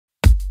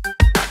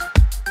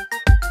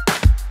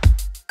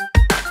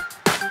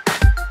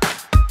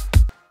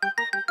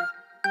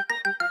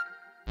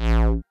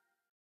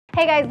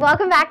Hey guys,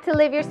 welcome back to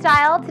Live Your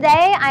Style.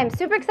 Today I'm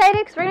super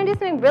excited because we're going to do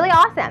something really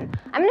awesome.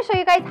 I'm going to show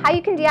you guys how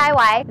you can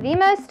DIY the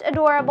most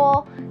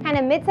adorable kind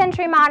of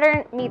mid-century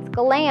modern meets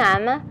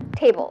glam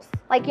tables.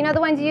 Like, you know,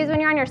 the ones you use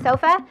when you're on your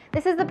sofa?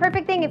 This is the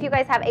perfect thing if you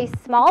guys have a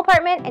small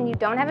apartment and you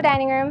don't have a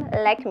dining room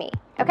like me.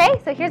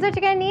 Okay, so here's what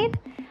you're going to need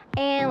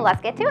and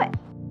let's get to it.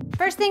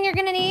 First thing you're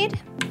going to need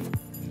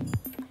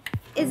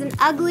is an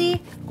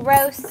ugly,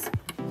 gross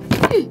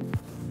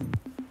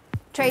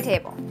tray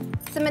table.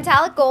 Some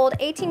metallic gold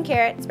 18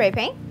 karat spray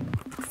paint,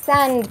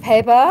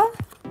 sandpaper,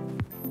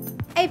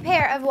 a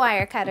pair of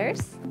wire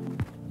cutters,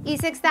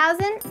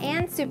 E6000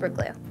 and super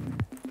glue.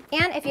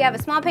 And if you have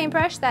a small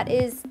paintbrush that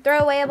is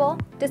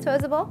throwawayable,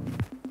 disposable,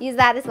 use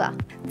that as well.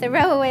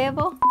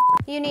 Throwawayable.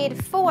 You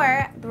need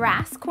 4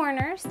 brass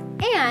corners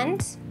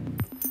and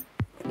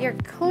your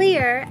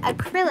clear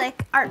acrylic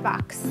art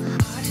box.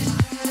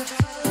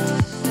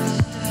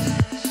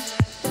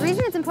 The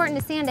reason it's important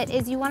to sand it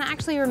is you want to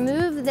actually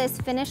remove this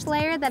finish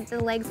layer that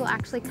the legs will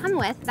actually come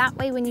with. That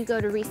way when you go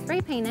to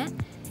re-spray paint it,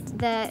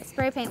 the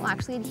spray paint will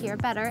actually adhere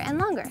better and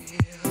longer.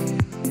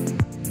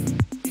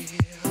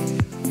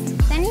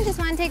 Then you just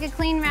want to take a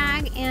clean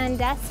rag and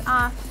dust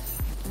off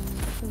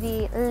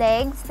the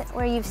legs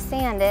where you've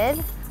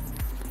sanded.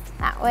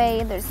 That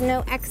way there's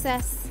no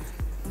excess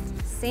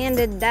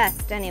sanded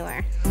dust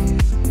anywhere.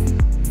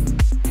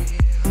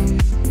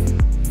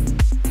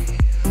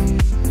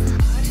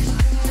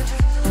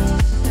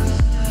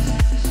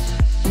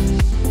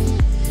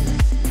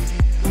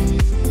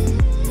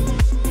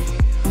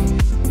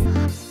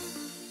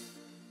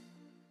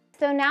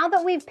 So now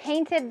that we've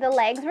painted the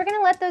legs, we're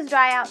gonna let those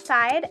dry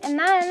outside, and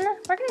then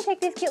we're gonna take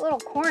these cute little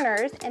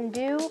corners and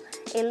do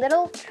a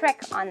little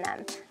trick on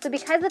them. So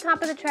because the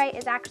top of the tray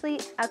is actually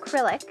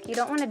acrylic, you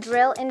don't wanna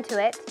drill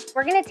into it,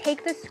 we're gonna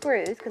take the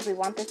screws, because we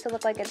want this to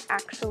look like it's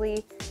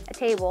actually a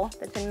table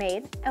that's been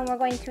made, and we're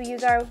going to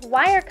use our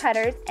wire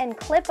cutters and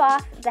clip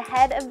off the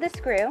head of the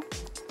screw,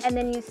 and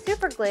then use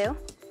super glue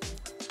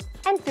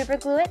and super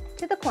glue it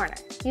to the corner.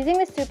 Using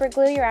the super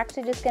glue, you're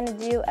actually just gonna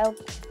do a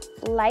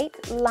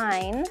light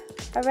line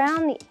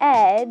around the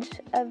edge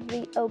of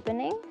the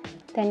opening.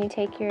 Then you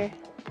take your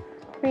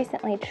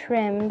recently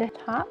trimmed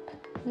top,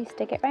 you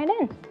stick it right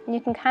in. And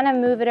you can kind of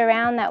move it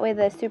around, that way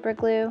the super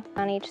glue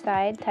on each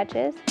side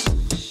touches.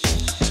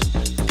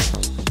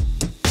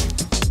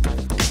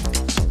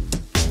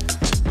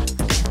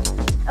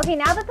 Okay,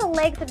 now that the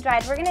legs have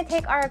dried, we're gonna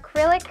take our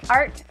acrylic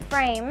art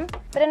frame,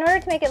 but in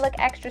order to make it look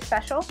extra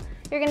special,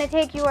 you're gonna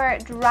take your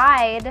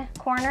dried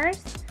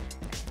corners,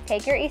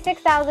 take your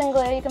E6000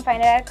 glue, you can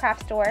find it at a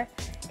craft store,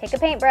 take a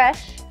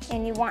paintbrush,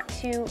 and you want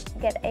to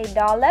get a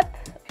dollop,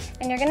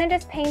 and you're gonna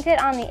just paint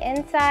it on the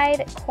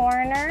inside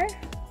corner,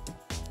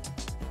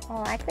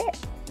 like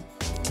this.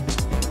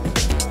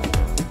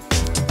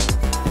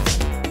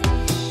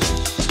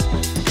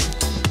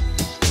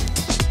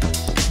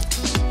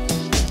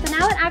 So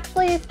now it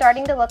actually is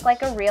starting to look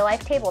like a real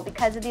life table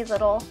because of these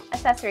little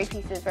accessory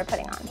pieces we're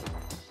putting on.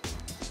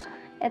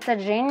 It's a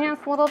genius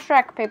little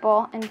trick,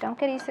 people, and don't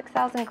get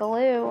E6000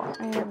 glue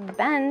on your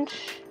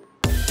bench.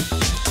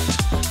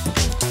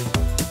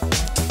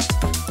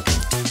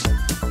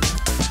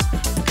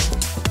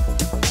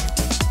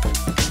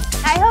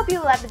 I hope you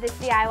loved this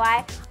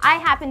DIY. I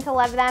happen to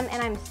love them,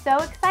 and I'm so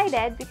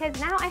excited because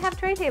now I have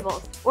tray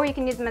tables, or you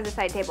can use them as a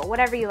side table,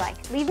 whatever you like.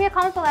 Leave me a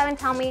comment below and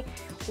tell me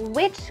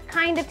which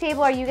kind of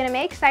table are you gonna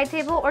make, side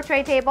table or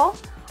tray table.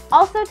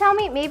 Also tell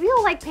me, maybe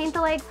you'll like paint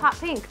the legs hot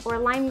pink or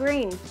lime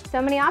green.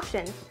 So many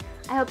options.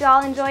 I hope you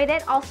all enjoyed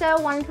it. Also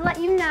wanted to let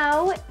you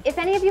know, if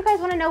any of you guys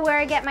want to know where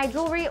I get my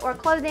jewelry or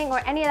clothing or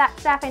any of that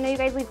stuff, I know you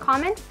guys leave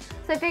comments.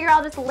 So I figure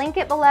I'll just link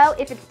it below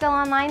if it's still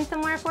online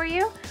somewhere for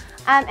you.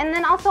 And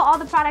then also all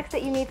the products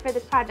that you need for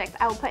this project,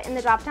 I will put in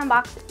the drop-down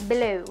box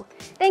below.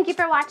 Thank you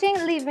for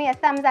watching. Leave me a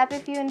thumbs up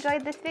if you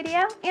enjoyed this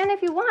video. And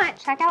if you want,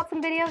 check out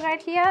some videos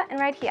right here and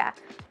right here.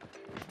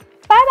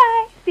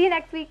 Bye-bye. See you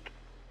next week.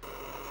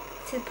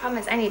 See, the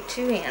problem is I need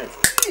 2 hands.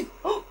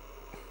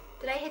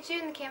 Did I hit you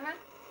in the camera?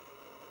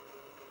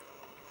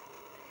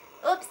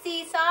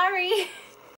 Oopsie, sorry.